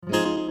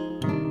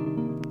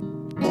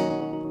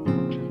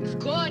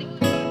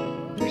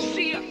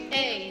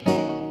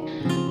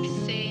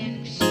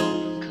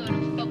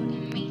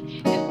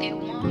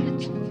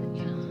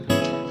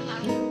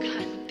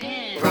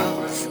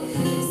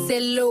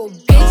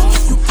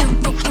you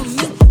can't fuck with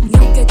me, ni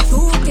aunque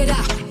tú quieras.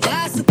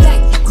 That's a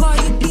fact,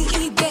 Cardi B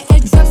y de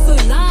el trap soy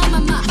la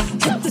mamá.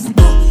 Hit the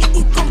spot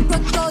y compro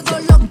todo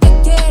lo que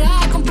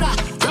quiera comprar.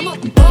 I'm a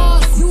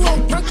boss, you a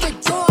worker,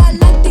 yo a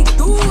la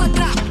actitud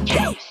atrás.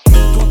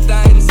 Tú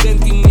estás en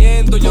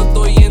sentimiento, yo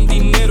estoy en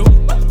dinero.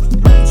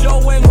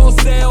 Yo en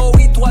joseo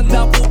y tú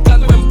andas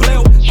buscando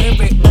empleo. Te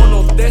veo,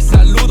 no te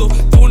saludo,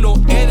 tú no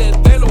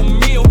eres de los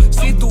míos.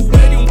 Si tú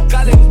eres un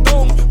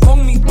calentón,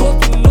 conmigo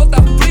tú no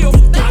estás frío.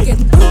 Que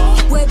tú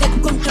puedes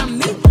contra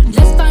mí,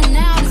 let's find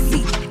out and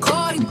see.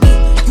 Cardi B,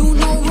 you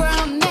know where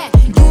I'm at,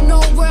 you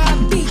know where I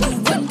be. You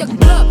in the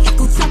club,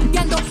 tú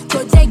chambeando,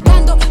 yo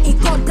llegando y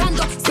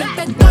cobrando.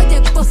 Siempre estoy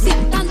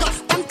depositando,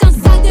 tan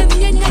cansada de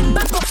mí en el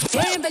banco.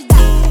 En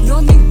verdad,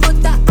 no me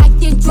importa a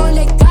quién yo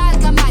le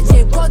carga más.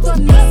 Llevo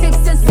 2006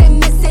 en 6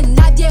 meses,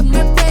 nadie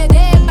me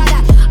puede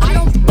parar. I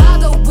don't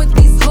bother with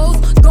these hoes,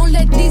 don't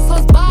let these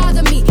hoes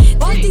bother me.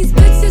 All these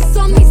bitches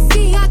son mis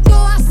hijas,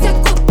 todas se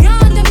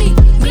copian de mí.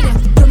 Mira,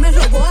 yo me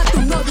robo a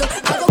tu novio,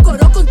 hago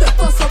coro con tu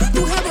esposo.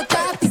 Tu jefe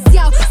está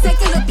apiciado, sé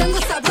que lo tengo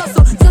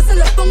sabroso. Yo se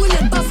lo pongo en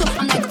el vaso,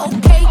 I'm like,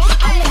 okay.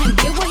 I let him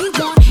get what he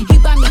want, he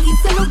buy me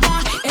Yves Saint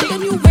Laurent. And the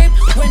new whip,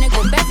 when it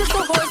go back to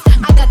the horse,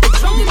 I got the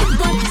trunk in the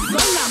front.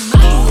 Soy la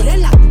más dura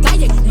en la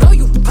calle, no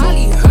you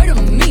probably heard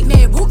of me.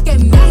 Me busqué,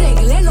 me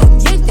arreglé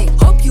los dientes,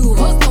 hope you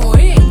hoes no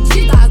ain't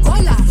cheap. Pago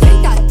la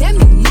renta de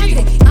mi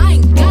madre, I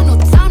ain't got no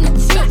time to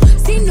chill.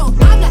 Si no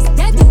hablas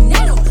de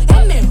dinero,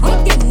 es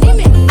mejor que ni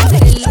me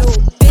hables. Little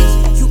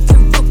bitch, you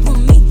can't fuck with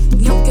me,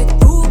 ni aunque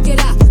tú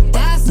quieras.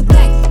 That's a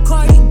fact,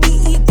 Cardi B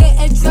y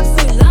de el trap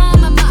soy la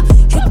mamá.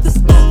 Hit the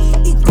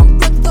spot y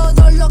compro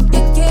todo lo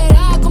que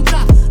quiera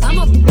comprar. I'm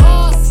a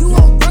boss, you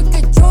a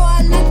worker, yo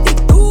a la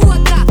actitud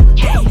atrás.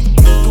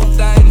 Tú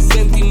estás en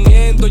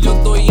sentimiento, yo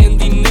estoy en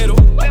dinero.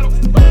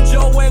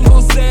 Yo en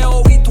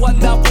joseo y tú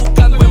andas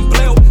buscando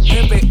empleo.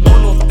 Te veo,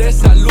 no te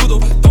saludo,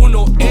 tú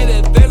no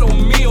eres de los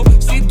míos.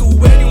 Si tú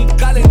eres un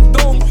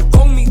calentón,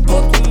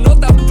 conmigo tú no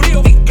estás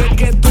frío. Y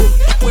que tú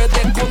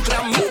puedes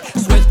contra mí,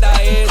 suelta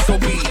eso,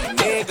 be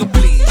nigga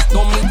please.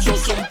 No mis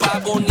shows son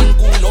pagos,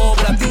 ninguno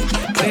gratis.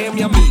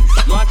 Créeme a mí,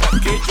 no hagas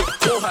que yo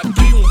coja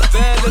aquí un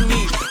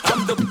felony.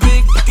 I'm the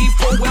big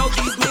D4, well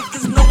these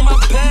niggas know my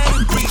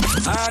pedigree.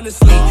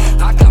 Honestly,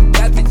 I got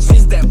bad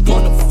bitches that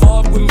wanna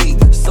fuck with me,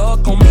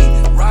 suck on me,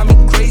 ride me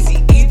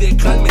crazy y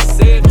dejarme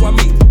seco a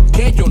mí.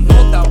 Que yo no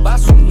estaba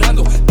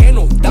sonando, que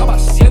no estaba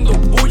haciendo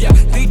bulla.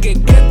 Dije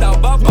que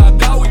estaba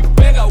apagado y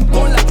pegado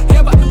con la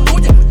jeva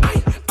tuya.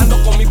 Ay,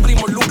 ando con mi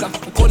primo Luca,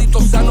 un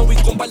corito sano y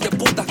con par de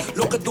putas.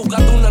 Lo que tú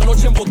gatas una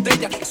noche en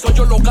botella, soy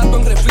yo lo gato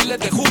en refiles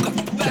de juca.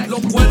 Los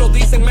cueros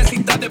dicen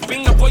mesita de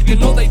pinga porque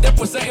no da y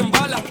después se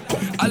embala.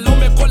 A lo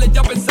mejor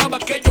ya pensaba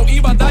que yo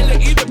iba a darle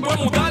y después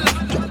mudarla.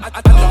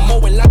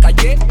 Andamos en la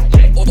calle,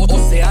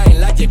 o sea en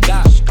la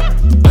llegada.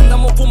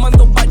 Andamos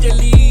fumando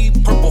Bayeli,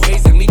 Purple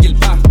Haze en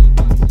Yelpa.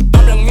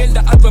 Hablan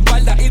mierda a tu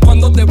espalda y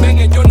cuando te ven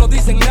ellos no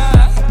dicen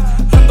nada.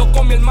 Ando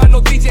con mi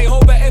hermano DJ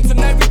Hover and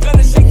tonight we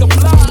gonna shake the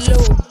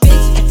block.